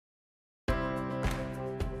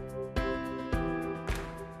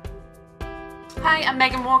Hi, I'm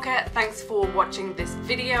Megan Walker. Thanks for watching this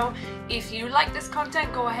video. If you like this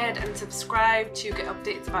content, go ahead and subscribe to get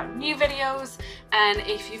updates about new videos. And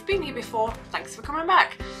if you've been here before, thanks for coming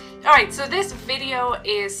back. Alright, so this video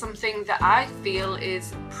is something that I feel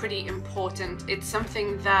is pretty important. It's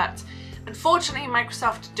something that unfortunately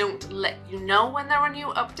Microsoft don't let you know when there are new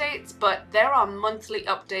updates, but there are monthly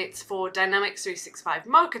updates for Dynamics 365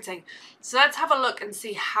 marketing. So let's have a look and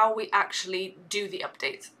see how we actually do the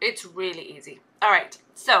updates. It's really easy. Alright,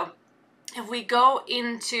 so if we go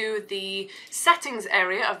into the settings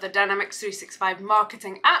area of the Dynamics 365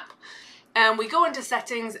 marketing app, and we go into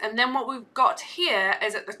settings, and then what we've got here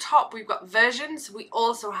is at the top we've got versions. We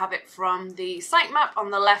also have it from the sitemap on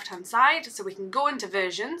the left hand side, so we can go into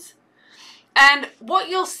versions. And what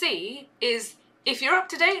you'll see is if you're up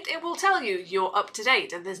to date, it will tell you you're up to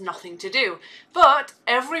date and there's nothing to do. But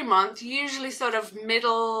every month, usually sort of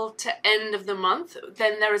middle to end of the month,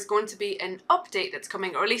 then there is going to be an update that's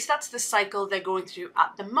coming, or at least that's the cycle they're going through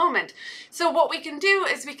at the moment. So what we can do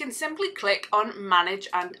is we can simply click on Manage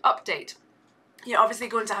and Update. You're obviously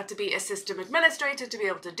going to have to be a system administrator to be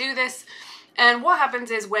able to do this. And what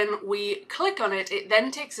happens is when we click on it, it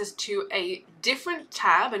then takes us to a different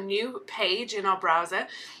tab, a new page in our browser,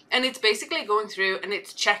 and it's basically going through and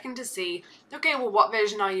it's checking to see, okay, well, what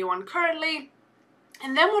version are you on currently?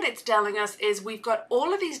 And then what it's telling us is we've got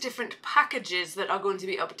all of these different packages that are going to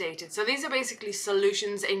be updated. So these are basically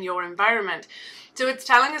solutions in your environment. So it's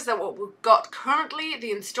telling us that what we've got currently,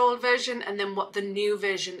 the installed version, and then what the new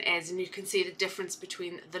version is. And you can see the difference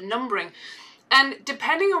between the numbering. And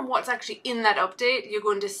depending on what's actually in that update, you're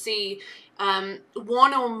going to see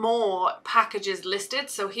one or more packages listed.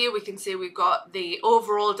 So here we can see we've got the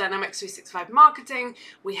overall Dynamics 365 marketing,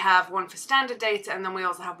 we have one for standard data, and then we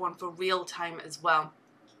also have one for real time as well.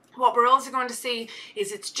 What we're also going to see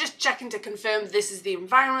is it's just checking to confirm this is the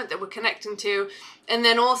environment that we're connecting to, and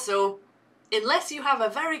then also, unless you have a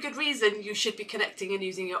very good reason, you should be connecting and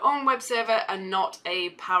using your own web server and not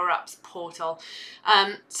a Power Apps portal.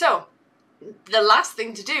 So the last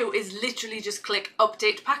thing to do is literally just click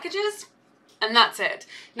Update Packages, and that's it.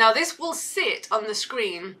 Now this will sit on the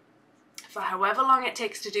screen for however long it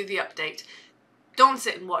takes to do the update. Don't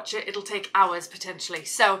sit and watch it, it'll take hours potentially.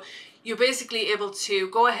 So you're basically able to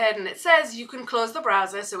go ahead, and it says you can close the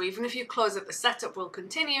browser, so even if you close it, the setup will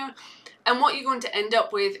continue. And what you're going to end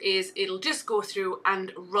up with is it'll just go through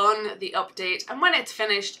and run the update, and when it's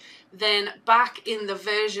finished, then back in the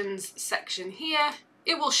versions section here,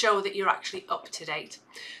 it will show that you're actually up to date.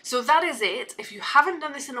 So that is it. If you haven't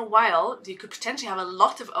done this in a while, you could potentially have a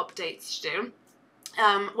lot of updates to do.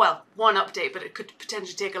 Well, one update, but it could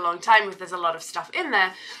potentially take a long time if there's a lot of stuff in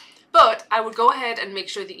there. But I would go ahead and make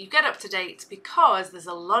sure that you get up to date, because there's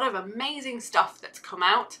a lot of amazing stuff that's come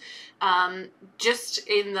out just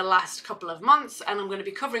in the last couple of months, and I'm going to be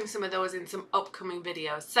covering some of those in some upcoming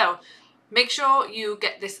videos. So make sure you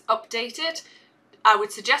get this updated. I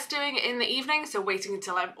would suggest doing it in the evening, so waiting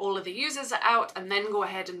until all of the users are out and then go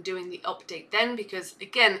ahead and doing the update then, because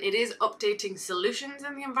again, it is updating solutions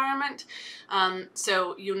in the environment.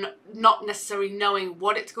 So you're not necessarily knowing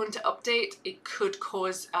what it's going to update. It could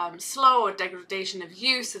cause slow or degradation of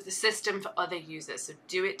use of the system for other users. So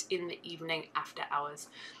do it in the evening after hours.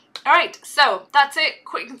 Alright, so that's it,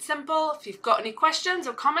 quick and simple. If you've got any questions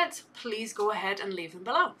or comments, please go ahead and leave them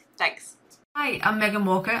below. Thanks. Hi, I'm Megan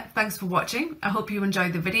Walker. Thanks for watching. I hope you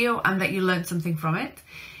enjoyed the video and that you learned something from it.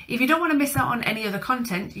 If you don't want to miss out on any other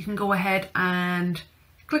content, you can go ahead and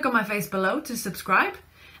click on my face below to subscribe.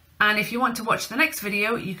 And if you want to watch the next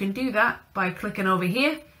video, you can do that by clicking over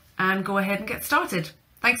here and go ahead and get started.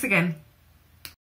 Thanks again.